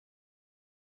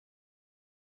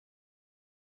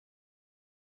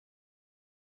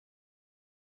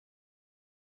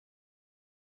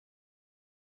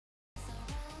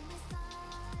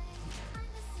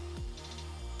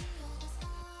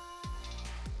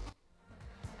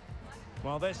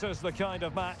Well, this is the kind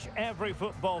of match every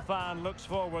football fan looks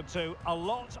forward to. A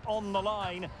lot on the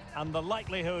line and the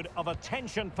likelihood of a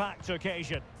tension-packed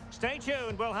occasion. Stay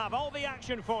tuned, we'll have all the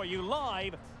action for you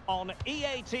live on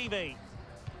EA TV.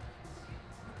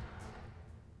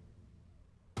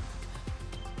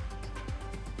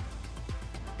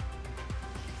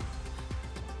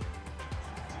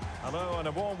 Hello and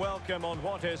a warm welcome on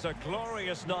what is a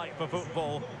glorious night for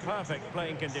football. Perfect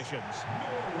playing conditions.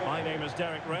 My name is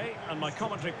Derek Ray and my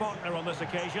commentary partner on this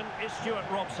occasion is Stuart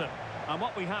Robson. And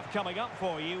what we have coming up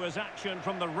for you is action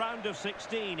from the round of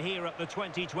 16 here at the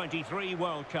 2023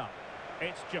 World Cup.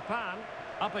 It's Japan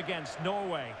up against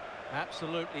Norway.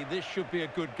 Absolutely, this should be a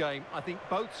good game. I think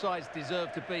both sides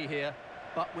deserve to be here,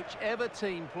 but whichever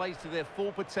team plays to their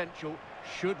full potential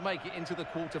should make it into the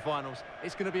quarterfinals.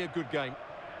 It's going to be a good game.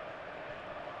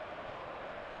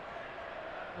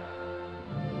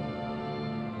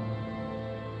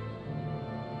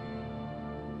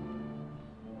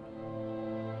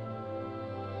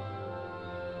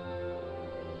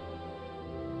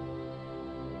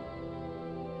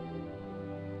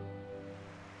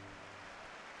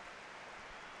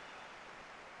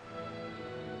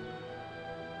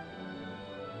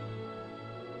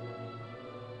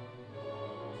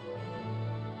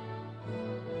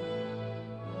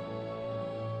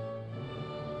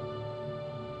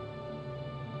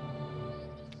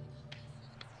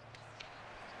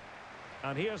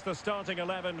 And here's the starting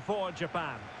 11 for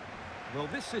Japan. Well,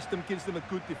 this system gives them a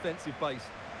good defensive base.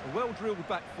 A well-drilled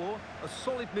back four, a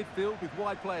solid midfield with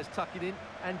wide players tucking in,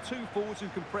 and two forwards who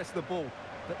can press the ball.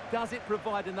 But does it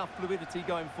provide enough fluidity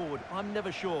going forward? I'm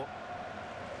never sure.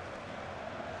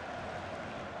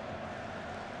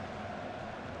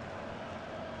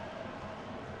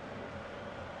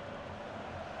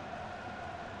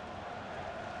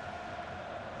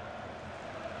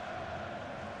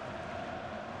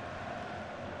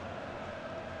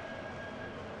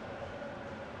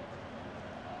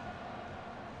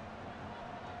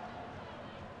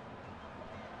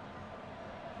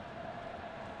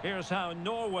 Here's how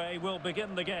Norway will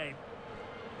begin the game.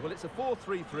 Well, it's a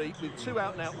 4-3-3 with two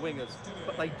out-and-out wingers,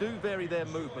 but they do vary their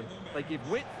movement. They give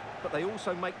width, but they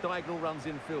also make diagonal runs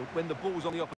infield when the ball's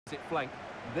on the opposite flank.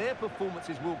 Their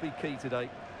performances will be key today.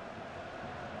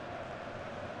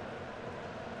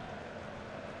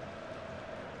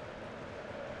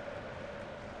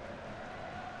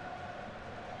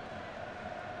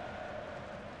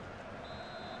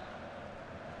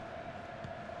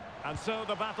 And so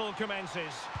the battle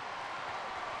commences.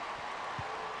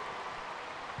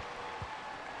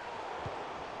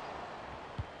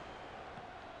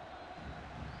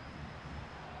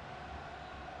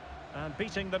 And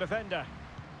beating the defender.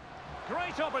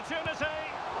 Great opportunity.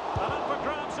 And up for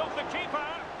grabs off the keeper.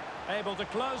 Able to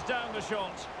close down the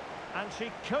shot. And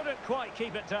she couldn't quite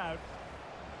keep it down.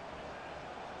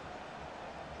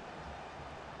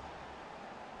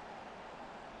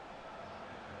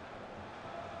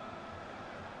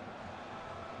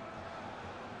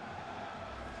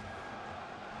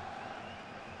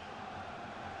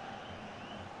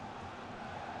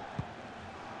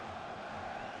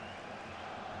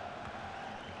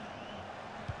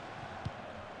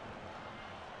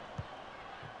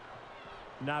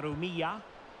 Narumiya.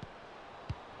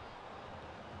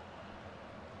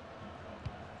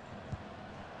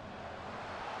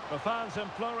 The fans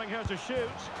imploring her to shoot.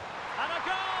 And a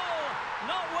goal!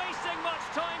 Not wasting much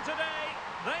time today.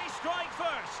 They strike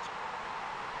first.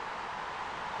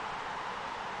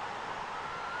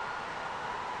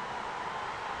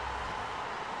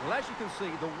 Well, as you can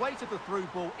see, the weight of the through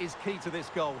ball is key to this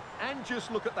goal. And just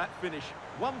look at that finish.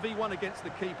 1v1 against the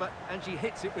keeper, and she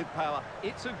hits it with power.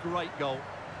 It's a great goal.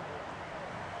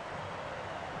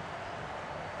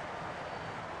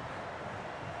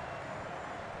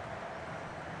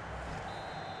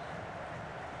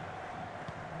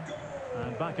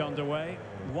 And back underway.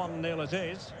 1-0 it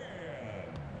is.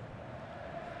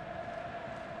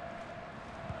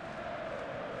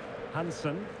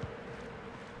 Hansen.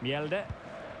 Mjelde.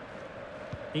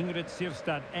 Ingrid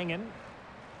Sirstad Engen.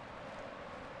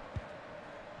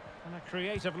 And a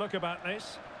creative look about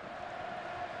this.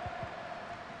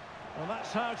 Well,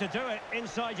 that's how to do it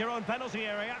inside your own penalty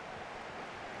area.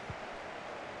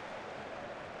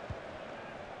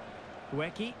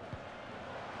 Ueki.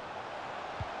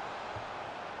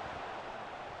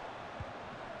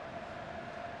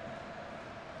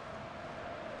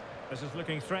 This is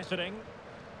looking threatening.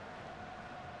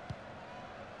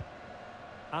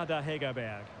 Ada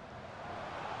Hegerberg.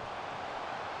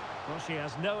 Well, she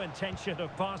has no intention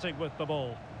of parting with the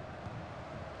ball.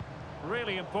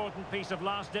 Really important piece of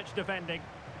last-ditch defending.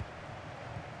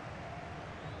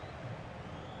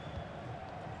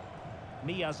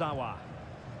 Miyazawa.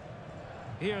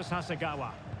 Here's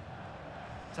Hasegawa.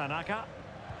 Tanaka.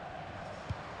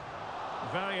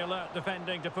 Very alert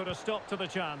defending to put a stop to the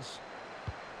chance.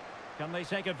 Can they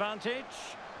take advantage?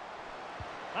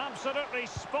 Absolutely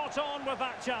spot on with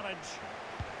that challenge.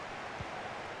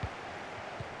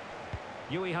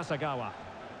 Yui Hasegawa.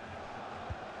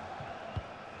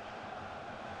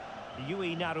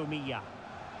 Yui Narumiya.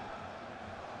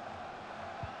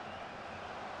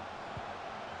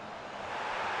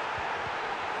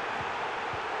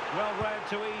 Well read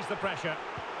to ease the pressure.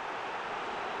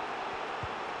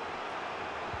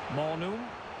 Mornum.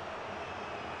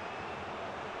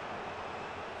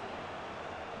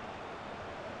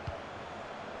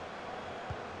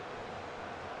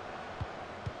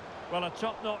 Well, a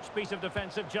top-notch piece of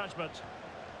defensive judgment.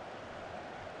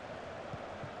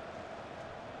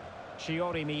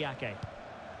 Shiori Miyake.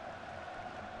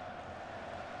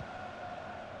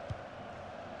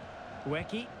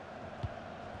 Ueki.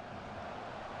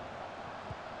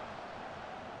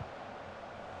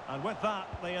 And with that,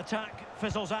 the attack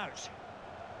fizzles out.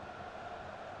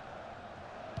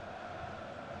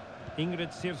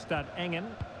 Ingrid Sirstad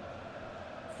Engen.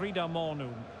 Frida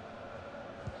Mornum.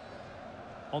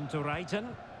 On to Reiten.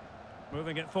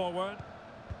 Moving it forward.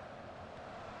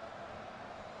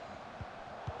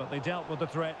 But they dealt with the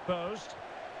threat posed.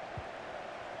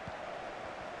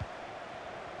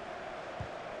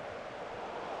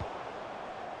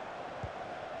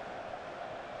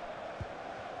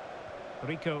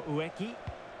 Riko Ueki.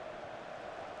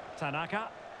 Tanaka.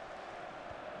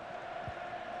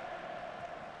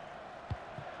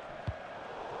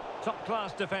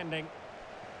 Top-class defending.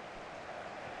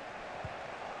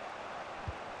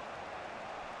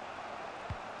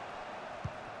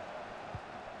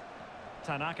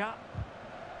 Tanaka.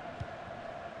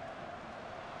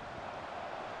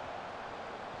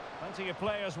 Plenty of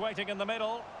players waiting in the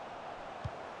middle.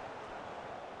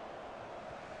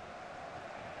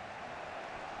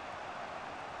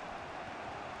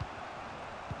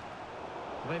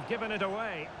 They've given it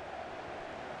away.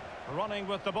 Running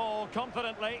with the ball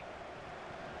confidently.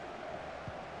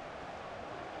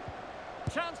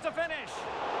 Chance to finish.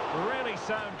 Really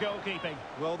sound goalkeeping.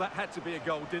 Well, that had to be a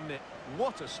goal, didn't it?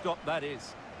 What a stop that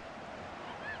is.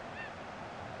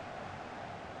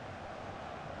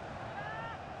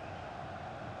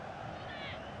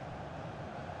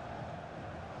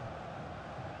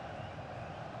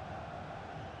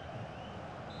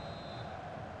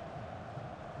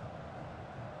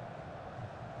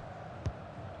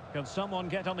 Can someone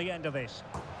get on the end of this?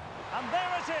 And there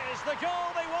it is, the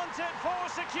goal they wanted for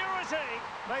security.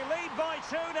 They lead by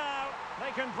 2 now.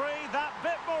 They can breathe that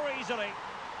bit more easily.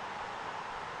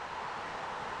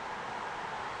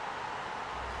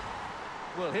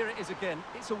 Well, here it is again.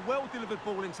 It's a well-delivered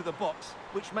ball into the box,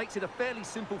 which makes it a fairly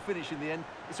simple finish in the end.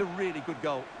 It's a really good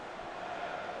goal.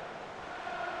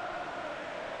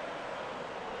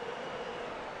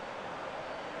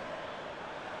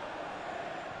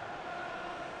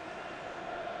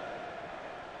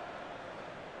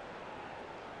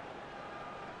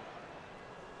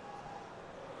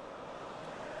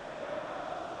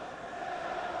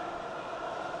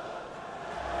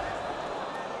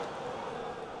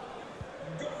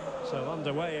 So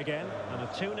underway again, and a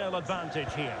 2-0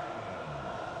 advantage here.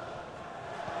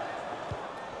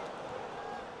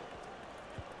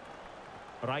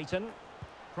 Reiten,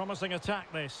 promising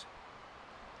attack this.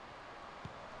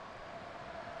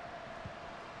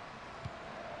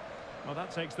 Well,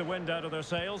 that takes the wind out of their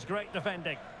sails. Great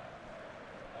defending.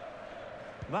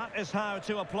 That is how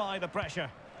to apply the pressure.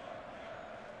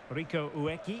 Riko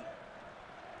Ueki.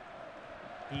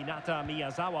 Hinata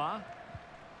Miyazawa.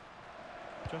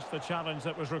 Just the challenge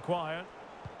that was required.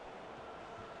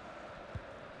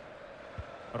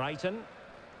 Reiten.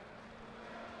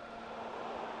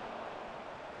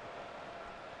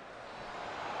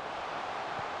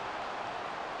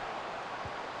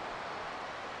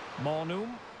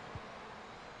 Mornum.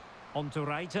 On to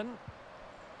Reiten.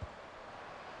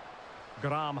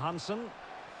 Graham Hansen.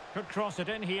 Could cross it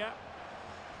in here.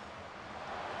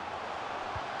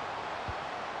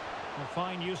 A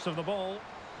fine use of the ball.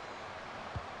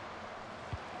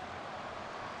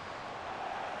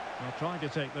 They're trying to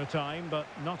take their time, but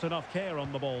not enough care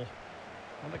on the ball.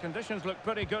 And the conditions look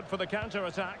pretty good for the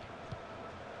counter-attack.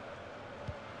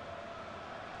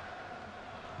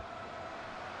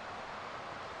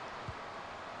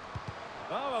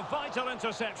 Oh, a vital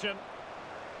interception.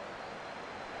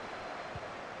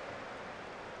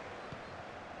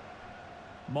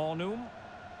 Mornum.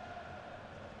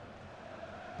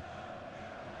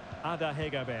 Ada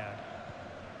Hegerberg.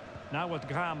 Now with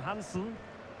Graham Hansen.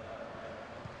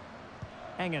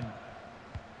 Engen.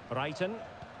 Brighton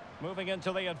moving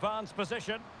into the advanced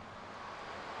position.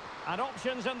 And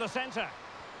options in the centre.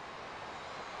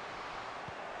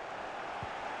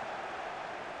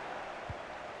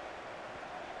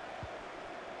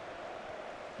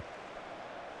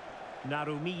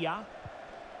 Narumiya.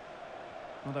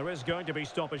 Well, there is going to be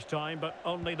stoppage time, but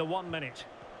only the 1 minute.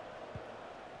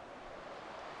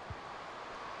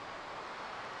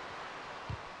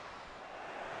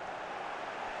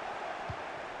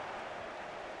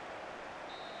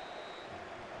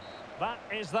 That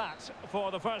is that for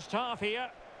the first half here.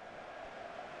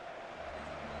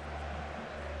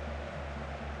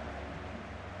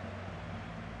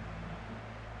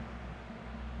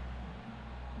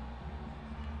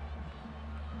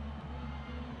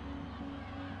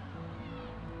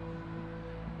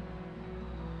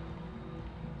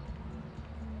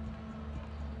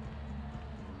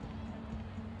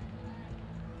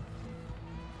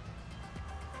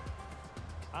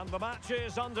 And the match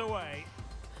is underway.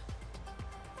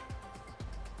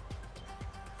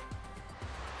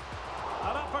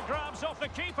 And up for grabs off the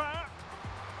keeper.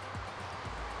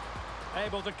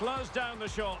 Able to close down the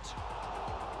shot.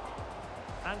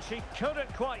 And she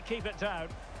couldn't quite keep it down.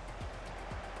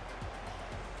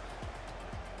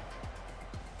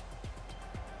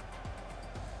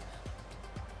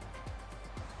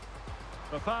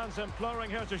 The fans imploring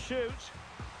her to shoot.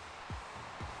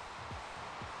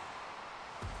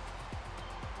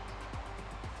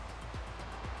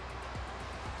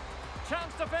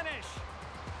 Chance to finish.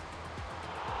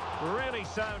 Really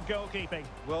sound goalkeeping.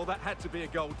 Well, that had to be a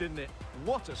goal, didn't it?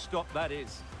 What a stop that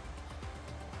is.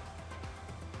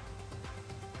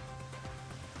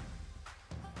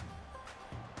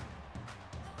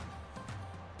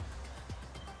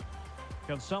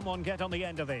 Can someone get on the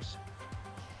end of this?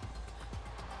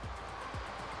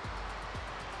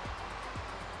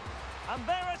 And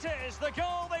there it is, the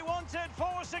goal they wanted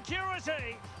for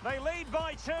security. They lead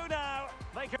by 2 now.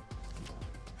 They can...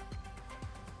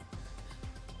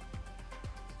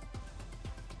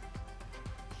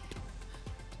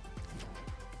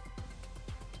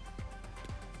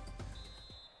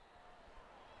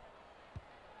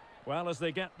 Well, as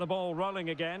they get the ball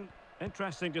rolling again,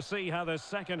 interesting to see how the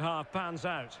second half pans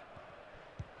out.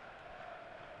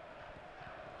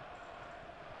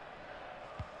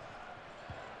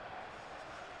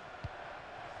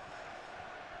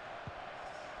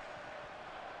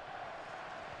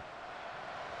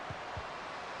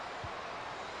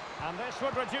 And this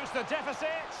would reduce the deficit.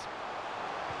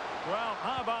 Well,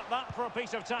 how about that for a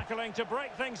piece of tackling to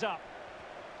break things up?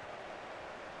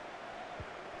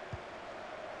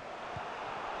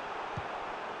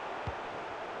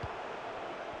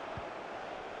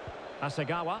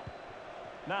 Asagawa.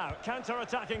 Now,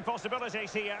 counter-attacking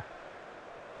possibilities here.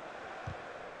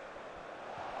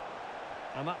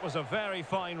 And that was a very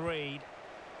fine read.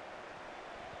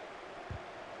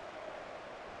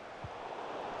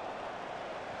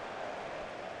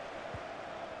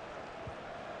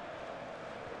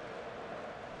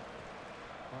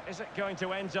 Well, is it going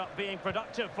to end up being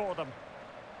productive for them?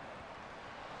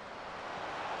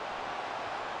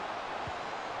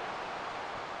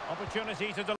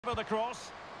 Opportunity to deliver the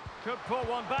cross. Could pull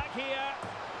one back here.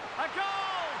 A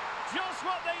goal! Just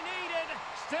what they needed.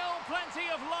 Still plenty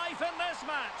of life in this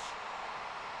match.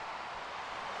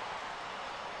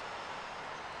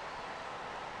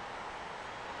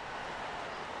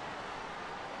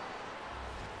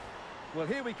 Well,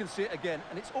 here we can see it again,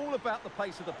 and it's all about the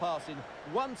pace of the passing.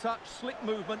 One touch, slick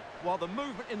movement, while the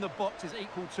movement in the box is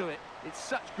equal to it. It's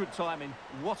such good timing.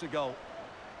 What a goal.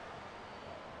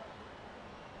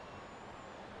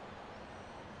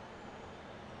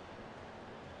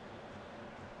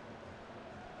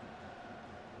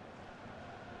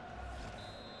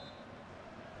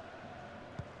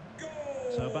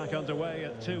 So back underway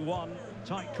at 2-1.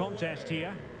 Tight contest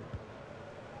here.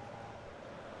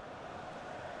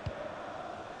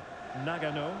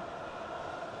 Nagano.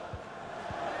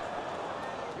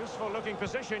 Useful looking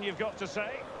position, you've got to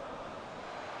say.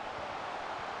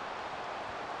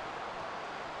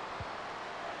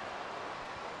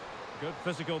 Good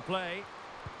physical play.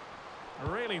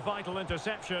 Really vital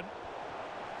interception.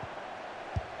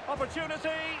 Opportunity.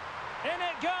 In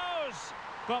it goes.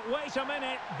 But wait a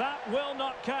minute, that will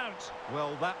not count.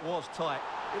 Well, that was tight.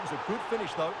 It was a good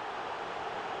finish, though.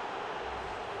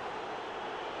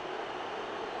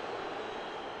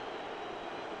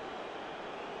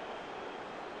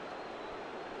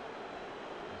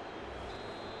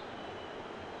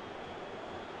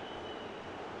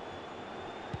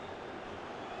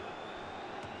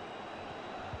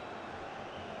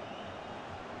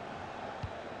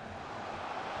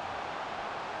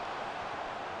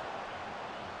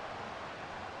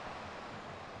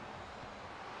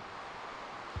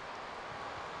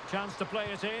 Chance to play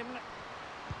it in.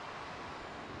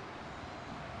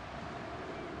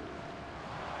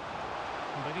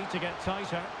 They need to get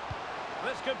tighter.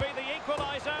 This could be the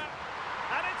equaliser.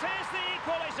 And it is the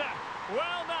equaliser.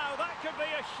 Well, now, that could be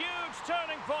a huge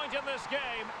turning point in this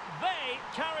game. They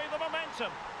carry the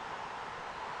momentum.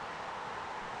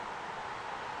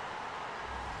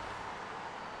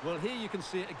 Well, here you can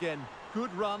see it again.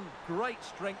 Good run, great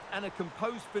strength, and a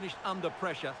composed finish under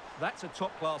pressure. That's a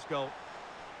top-class goal.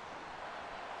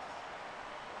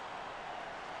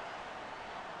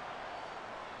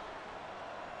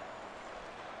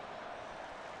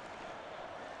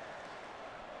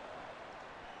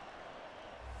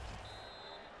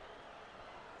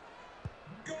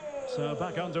 So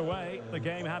back underway, the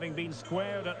game having been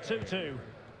squared at 2-2.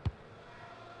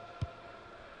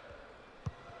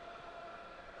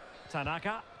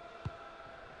 Tanaka.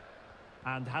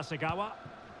 And Hasegawa.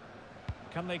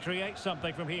 Can they create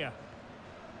something from here?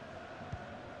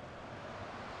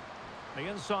 The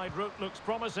inside route looks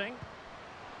promising.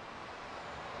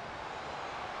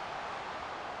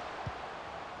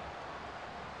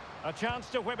 A chance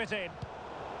to whip it in.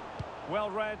 Well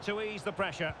read to ease the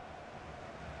pressure.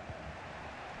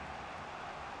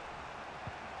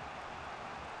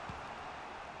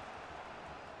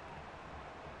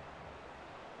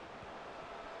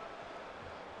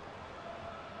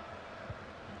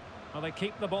 Well, they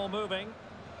keep the ball moving.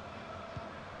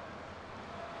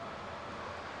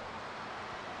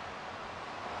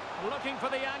 Looking for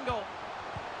the angle.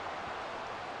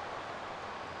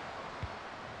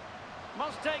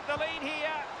 Must take the lead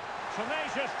here.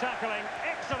 Tenacious tackling.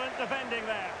 Excellent defending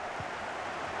there.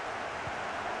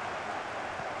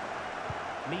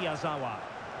 Miyazawa.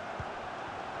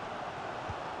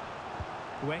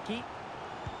 Ueki.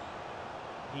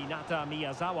 Hinata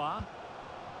Miyazawa.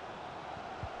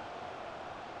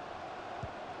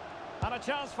 And a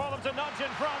chance for them to nudge in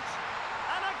front.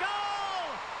 And a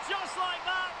goal! Just like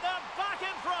that, they're back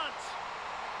in front.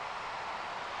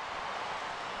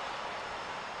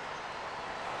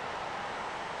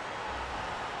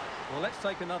 Well, let's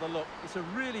take another look. It's a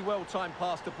really well-timed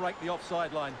pass to break the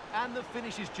offside line. And the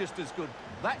finish is just as good.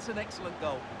 That's an excellent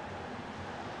goal.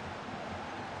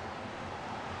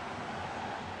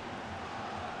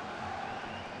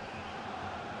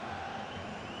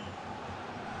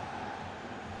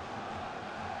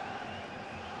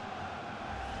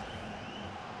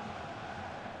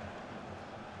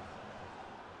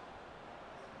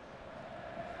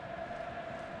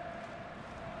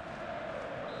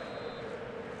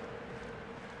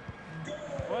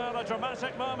 Well, a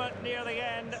dramatic moment near the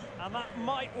end, and that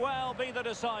might well be the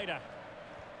decider.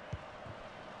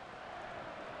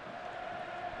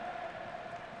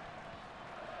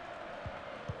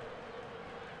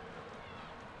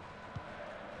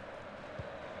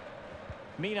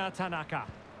 Mina Tanaka.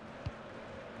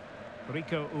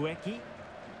 Riko Ueki.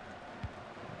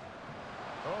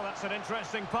 Oh, that's an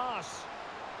interesting pass.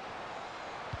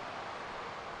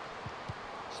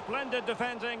 Splendid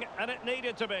defending, and it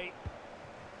needed to be.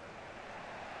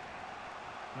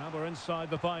 Now we're inside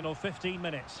the final 15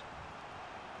 minutes.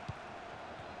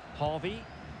 Harvey.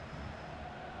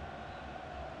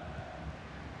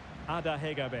 Ada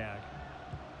Hegerberg.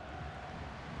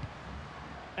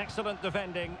 Excellent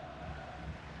defending.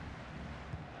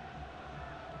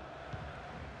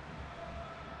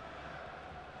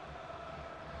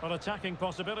 Well, attacking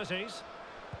possibilities.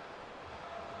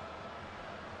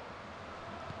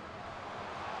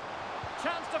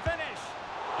 Chance to finish.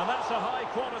 And that's a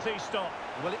high-quality stop.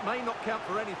 Well, it may not count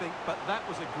for anything, but that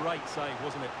was a great save,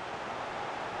 wasn't it?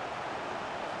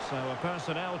 So a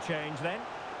personnel change then.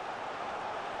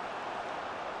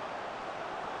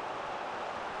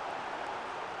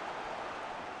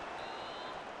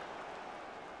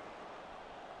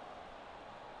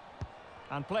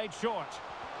 And played short.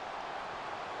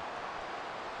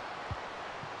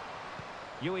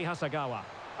 Yui Hasegawa.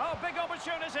 Oh, big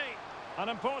opportunity. An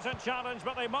important challenge,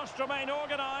 but they must remain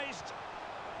organised.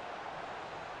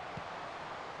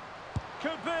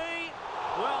 Could be.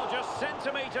 Well, just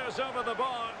centimetres over the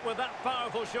bar with that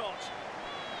powerful shot.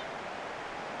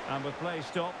 And with play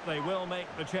stopped, they will make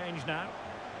the change now.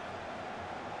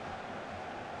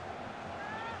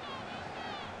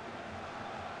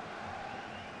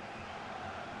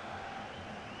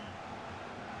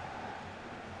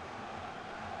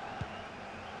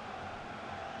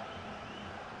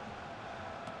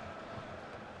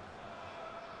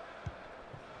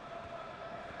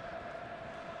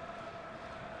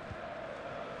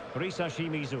 Risa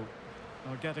Shimizu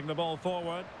are getting the ball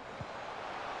forward.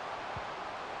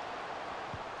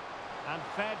 And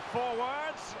fed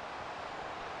forwards.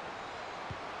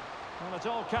 Well, it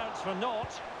all counts for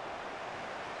naught.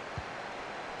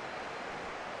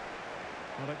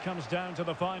 Well, it comes down to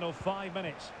the final 5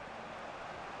 minutes.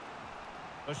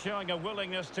 They're showing a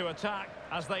willingness to attack,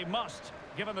 as they must,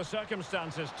 given the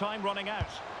circumstances. Time running out.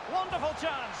 Wonderful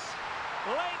chance.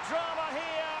 Late drama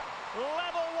here.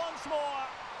 Level once more.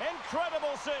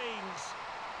 Incredible scenes.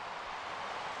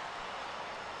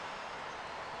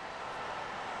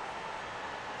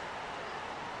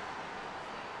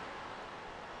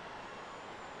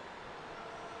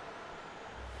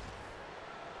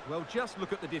 Well, just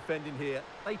look at the defending here.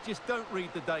 They just don't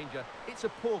read the danger. It's a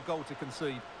poor goal to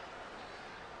concede.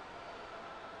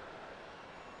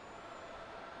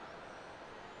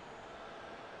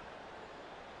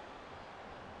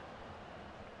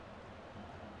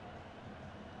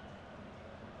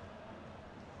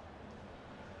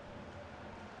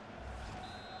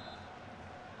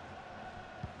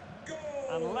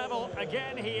 And level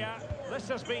again here. This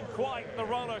has been quite the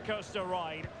roller coaster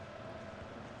ride.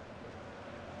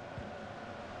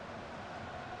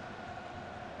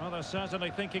 Well, they're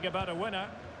certainly thinking about a winner.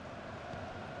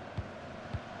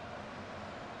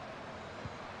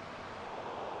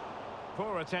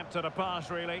 Poor attempt at a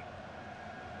pass, really.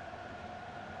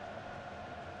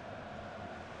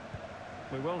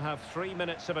 We will have 3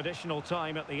 minutes of additional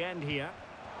time at the end here.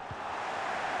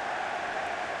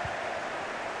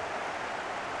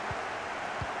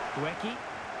 Dweki.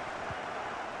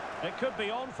 It could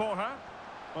be on for her.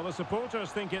 Well, the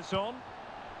supporters think it's on.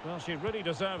 Well, she really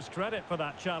deserves credit for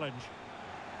that challenge.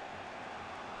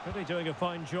 Really doing a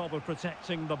fine job of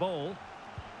protecting the ball.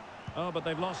 Oh, but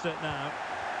they've lost it now.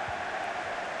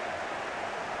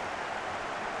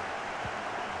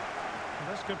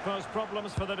 This could pose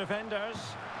problems for the defenders.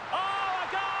 Oh, a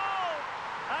goal!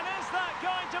 And is that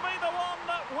going to be the one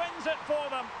that wins it for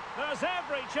them? There's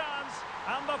every chance,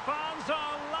 and the fans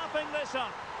are lapping this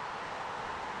up.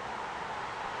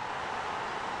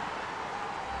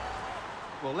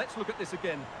 Well, let's look at this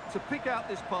again. To pick out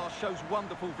this pass shows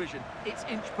wonderful vision. It's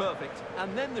inch perfect.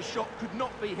 And then the shot could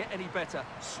not be hit any better.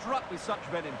 Struck with such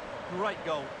venom. Great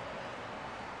goal.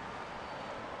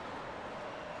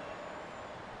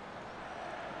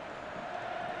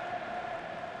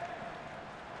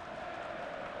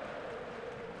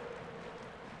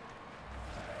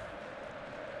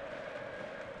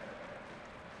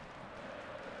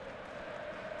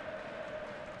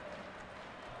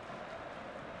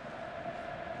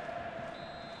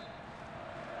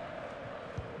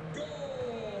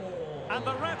 And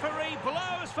the referee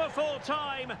blows for full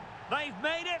time. They've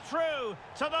made it through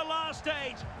to the last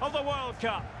stage of the World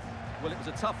Cup. Well, it was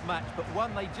a tough match, but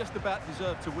one they just about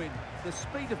deserved to win. The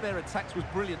speed of their attacks was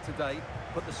brilliant today,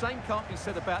 but the same can't be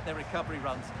said about their recovery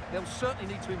runs. They'll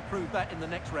certainly need to improve that in the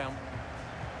next round.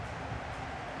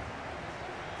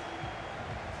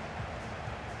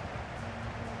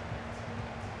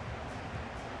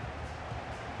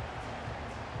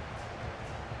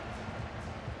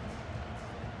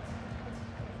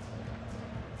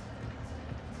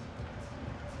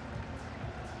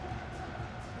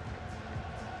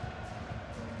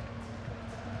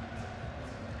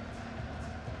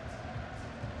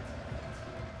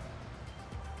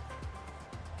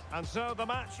 And so the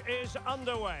match is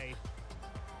underway.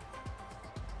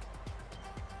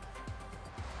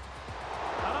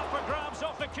 And up for grabs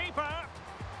off the keeper.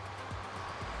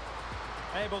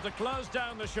 Able to close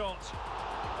down the shot.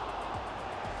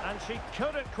 And she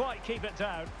couldn't quite keep it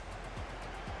down.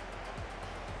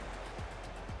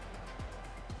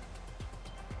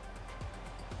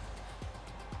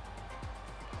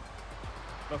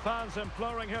 The fans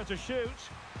imploring her to shoot.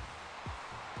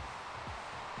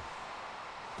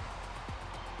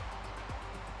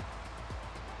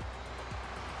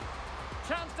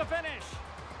 Chance to finish.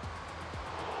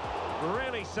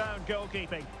 Really sound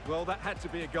goalkeeping. Well, that had to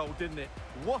be a goal, didn't it?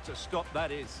 What a stop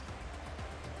that is.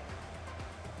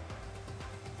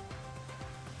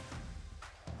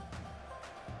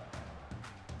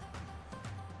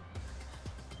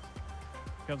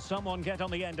 Can someone get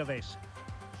on the end of this?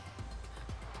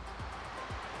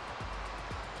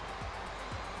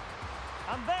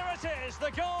 And there it is,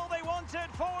 the goal they wanted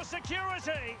for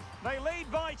security. They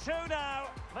lead by 2 now.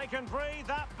 They can breathe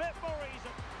that bit more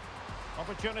easily.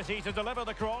 Opportunity to deliver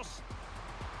the cross.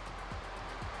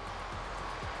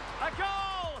 A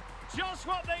goal! Just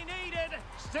what they needed.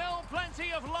 Still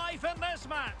plenty of life in this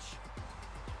match.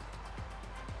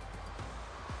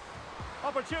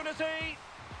 Opportunity.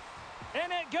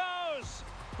 In it goes.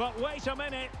 But wait a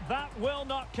minute, that will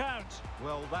not count.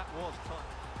 Well, that was tight.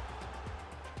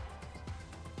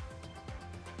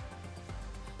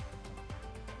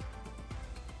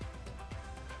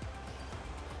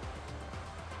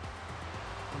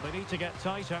 Well, they need to get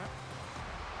tighter.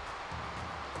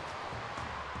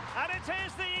 And it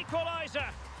is the equaliser.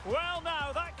 Well,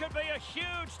 now, that could be a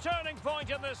huge turning point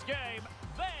in this game.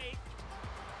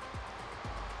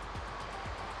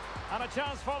 And a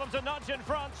chance for them to nudge in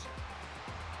front.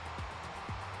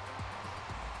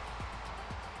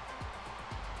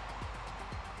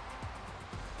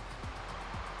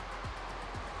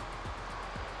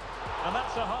 And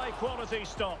that's a high-quality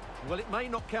stop. Well, it may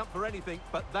not count for anything,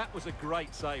 but that was a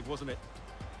great save, wasn't it?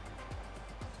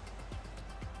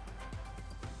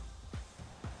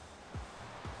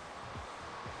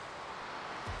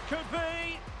 Could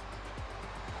be.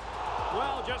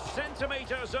 Well, just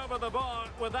centimetres over the bar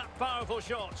with that powerful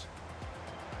shot.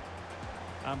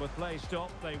 And with play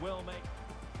stopped, they will make.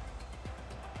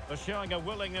 They're showing a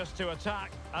willingness to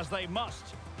attack, as they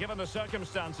must, given the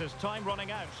circumstances. Time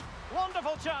running out.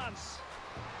 Wonderful chance.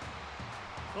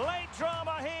 Late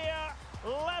drama here.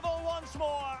 Level once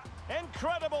more.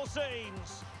 Incredible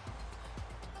scenes.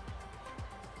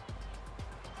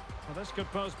 Well, this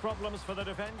could pose problems for the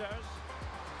defenders.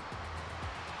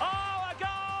 Oh, a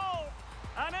goal!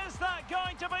 And is that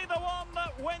going to be the one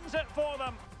that wins it for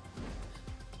them?